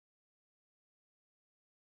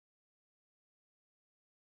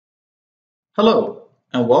Hello,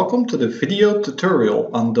 and welcome to the video tutorial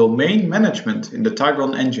on domain management in the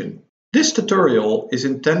Tygron engine. This tutorial is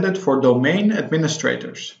intended for domain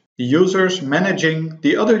administrators, the users managing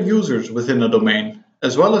the other users within a domain,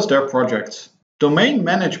 as well as their projects. Domain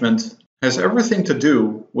management has everything to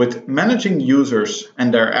do with managing users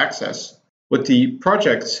and their access, with the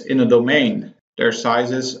projects in a domain, their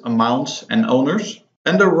sizes, amounts, and owners,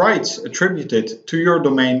 and the rights attributed to your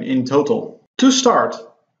domain in total. To start,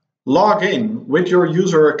 log in with your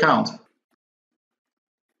user account.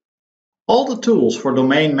 All the tools for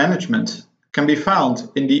domain management can be found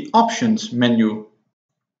in the Options menu.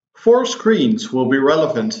 4 screens will be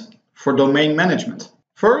relevant for domain management.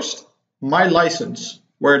 First, My License,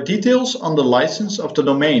 where details on the license of the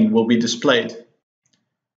domain will be displayed.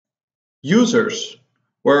 Users,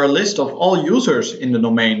 where a list of all users in the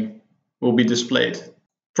domain will be displayed.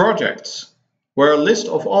 Projects, where a list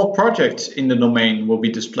of all projects in the domain will be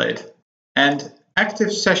displayed. And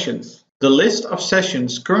Active Sessions, the list of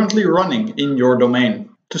sessions currently running in your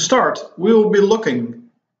domain. To start, we will be looking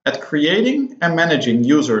at creating and managing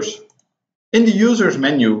users. In the Users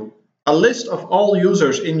menu, a list of all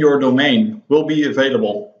users in your domain will be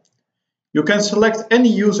available. You can select any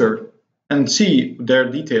user and see their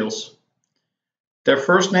details. Their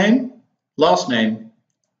first name, last name,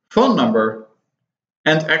 phone number,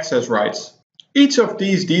 and access rights. Each of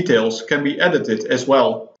these details can be edited as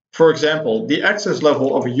well. For example, the access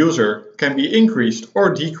level of a user can be increased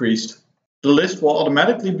or decreased. The list will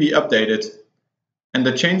automatically be updated, and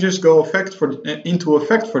the changes go into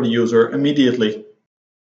effect for the user immediately.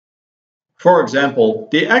 For example,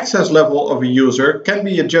 the access level of a user can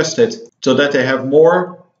be adjusted so that they have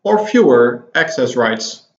more or fewer access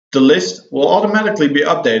rights. The list will automatically be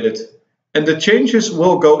updated, and the changes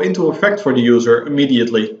will go into effect for the user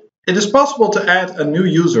immediately. It is possible to add a new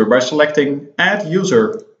user by selecting Add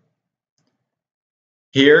User.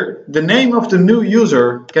 Here, the name of the new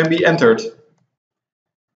user can be entered.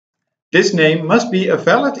 This name must be a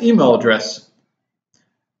valid email address.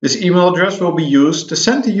 This email address will be used to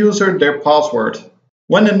send the user their password.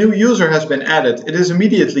 When a new user has been added, it is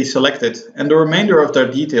immediately selected, and the remainder of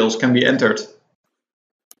their details can be entered.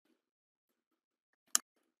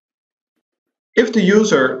 If the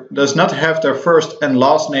user does not have their first and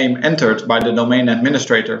last name entered by the domain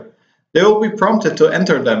administrator, they will be prompted to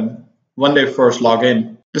enter them when they first log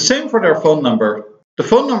in. The same for their phone number. The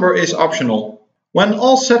phone number is optional. When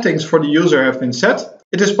all settings for the user have been set,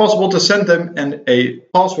 it is possible to send them a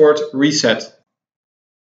password reset.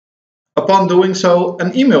 Upon doing so,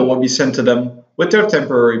 an email will be sent to them with their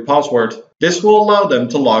temporary password. This will allow them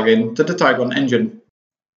to log in to the Tygron engine.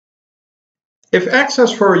 If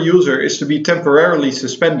access for a user is to be temporarily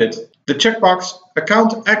suspended, the checkbox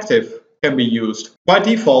Account Active can be used. By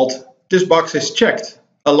default, this box is checked,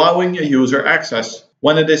 allowing a user access.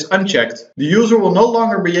 When it is unchecked, the user will no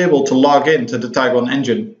longer be able to log in to the Tygron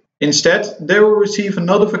engine. Instead, they will receive a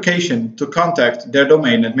notification to contact their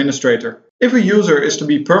domain administrator. If a user is to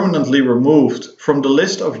be permanently removed from the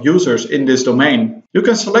list of users in this domain, you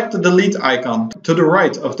can select the delete icon to the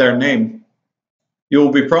right of their name. You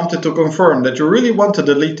will be prompted to confirm that you really want to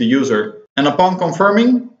delete the user, and upon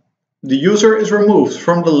confirming, the user is removed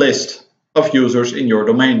from the list of users in your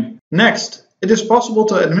domain. Next, it is possible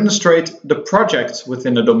to administrate the projects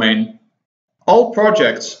within the domain. All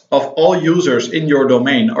projects of all users in your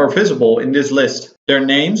domain are visible in this list. Their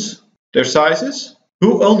names, their sizes,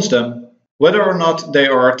 who owns them, whether or not they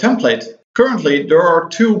are a template. Currently, there are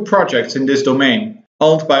 2 projects in this domain,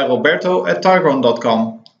 owned by Roberto at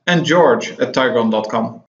Tygron.com. and George at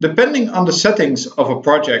Tygron.com. Depending on the settings of a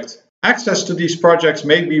project, access to these projects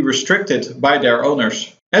may be restricted by their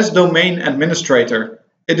owners. As domain administrator,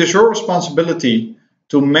 it is your responsibility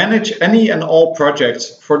to manage any and all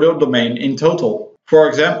projects for the domain in total. For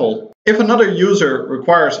example, if another user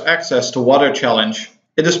requires access to Water Challenge,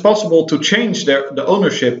 it is possible to change the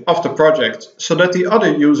ownership of the project so that the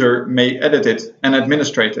other user may edit it and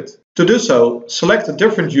administrate it. To do so, select a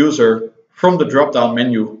different user from the drop-down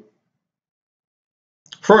menu.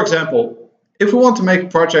 For example, if we want to make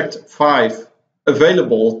project 5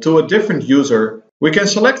 available to a different user, we can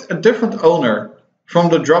select a different owner from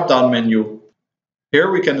the drop-down menu. Here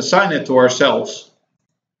we can assign it to ourselves,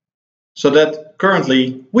 so that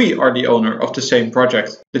currently we are the owner of the same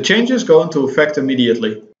project. The changes go into effect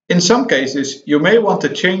immediately. In some cases, you may want to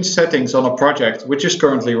change settings on a project which is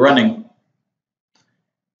currently running.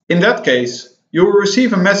 In that case, you will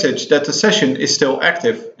receive a message that the session is still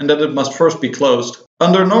active and that it must first be closed.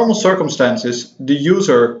 Under normal circumstances, the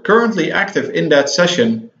user currently active in that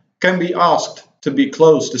session can be asked to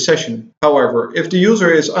close the session. However, if the user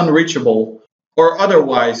is unreachable or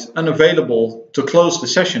otherwise unavailable to close the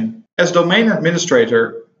session. As domain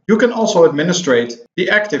administrator, you can also administrate the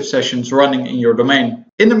active sessions running in your domain.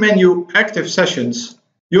 In the menu Active Sessions,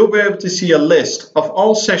 you'll be able to see a list of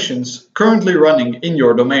all sessions currently running in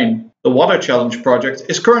your domain. The Water Challenge project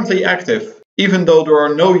is currently active, even though there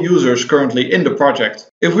are no users currently in the project.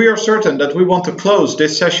 If we are certain that we want to close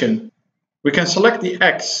this session, we can select the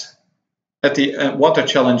X at the Water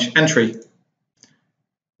Challenge entry.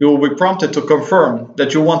 You will be prompted to confirm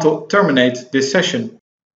that you want to terminate this session.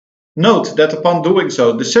 Note that upon doing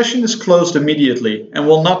so, the session is closed immediately and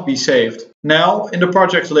will not be saved. Now, in the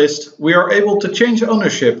project list, we are able to change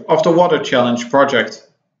ownership of the Water Challenge project.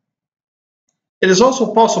 It is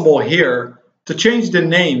also possible here to change the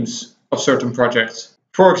names of certain projects.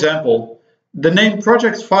 For example, the name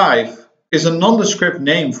Project 5 is a nondescript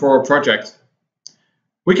name for a project.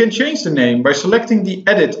 We can change the name by selecting the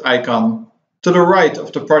Edit icon to the right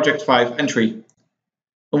of the Project 5 entry.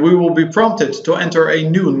 And we will be prompted to enter a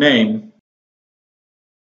new name.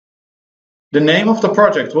 The name of the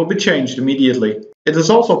project will be changed immediately. It is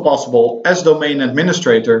also possible, as domain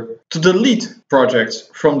administrator, to delete projects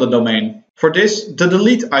from the domain. For this, the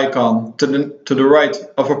delete icon to the right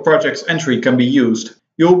of a project's entry can be used.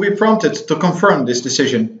 You will be prompted to confirm this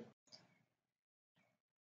decision.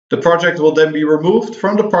 The project will then be removed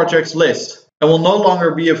from the projects list and will no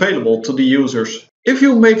longer be available to the users. If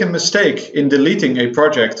you make a mistake in deleting a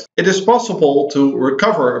project, it is possible to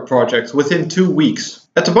recover a project within 2 weeks.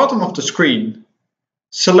 At the bottom of the screen,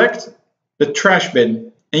 select the trash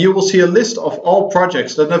bin and you will see a list of all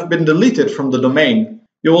projects that have been deleted from the domain.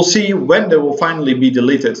 You will see when they will finally be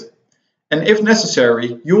deleted. And if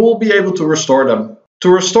necessary, you will be able to restore them. To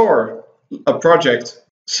restore a project,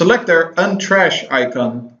 select their Untrash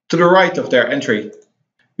icon to the right of their entry.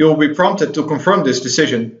 You will be prompted to confirm this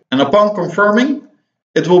decision, and upon confirming,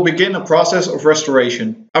 it will begin a process of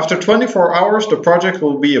restoration. After 24 hours, the project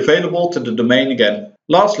will be available to the domain again.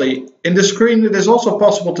 Lastly, in the screen it is also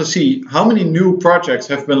possible to see how many new projects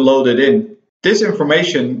have been loaded in. This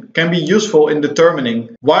information can be useful in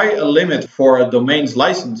determining why a limit for a domain's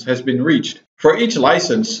license has been reached. For each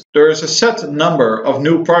license, there is a set number of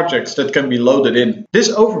new projects that can be loaded in.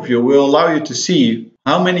 This overview will allow you to see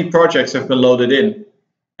how many projects have been loaded in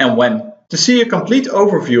and when. To see a complete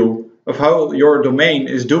overview of how your domain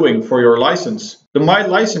is doing for your license, the My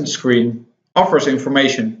License screen offers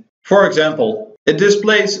information. For example, it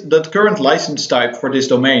displays the current license type for this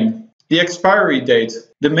domain, the expiry date,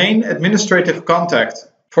 the main administrative contact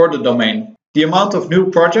for the domain, the amount of new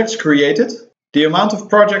projects created, the amount of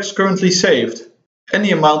projects currently saved, and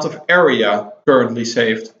the amount of area currently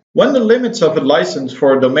saved. When the limits of a license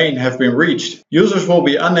for a domain have been reached, users will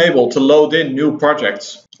be unable to load in new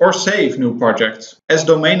projects or save new projects. As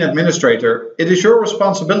domain administrator, it is your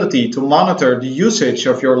responsibility to monitor the usage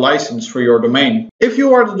of your license for your domain. If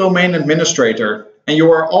you are the domain administrator and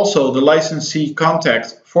you are also the licensee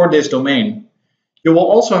contact for this domain, you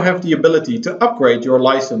will also have the ability to upgrade your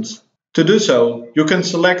license. To do so, you can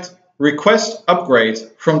select Request Upgrade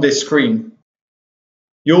from this screen.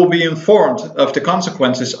 You will be informed of the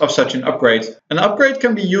consequences of such an upgrade. An upgrade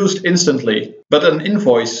can be used instantly, but an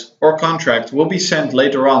invoice or contract will be sent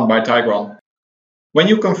later on by Tygron. When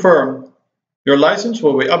you confirm, your license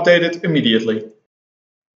will be updated immediately.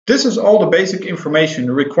 This is all the basic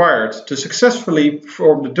information required to successfully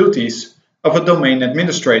perform the duties of a domain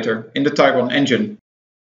administrator in the Tygron engine.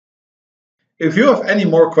 If you have any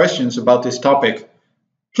more questions about this topic,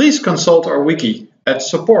 please consult our wiki at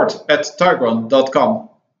support@tygron.com.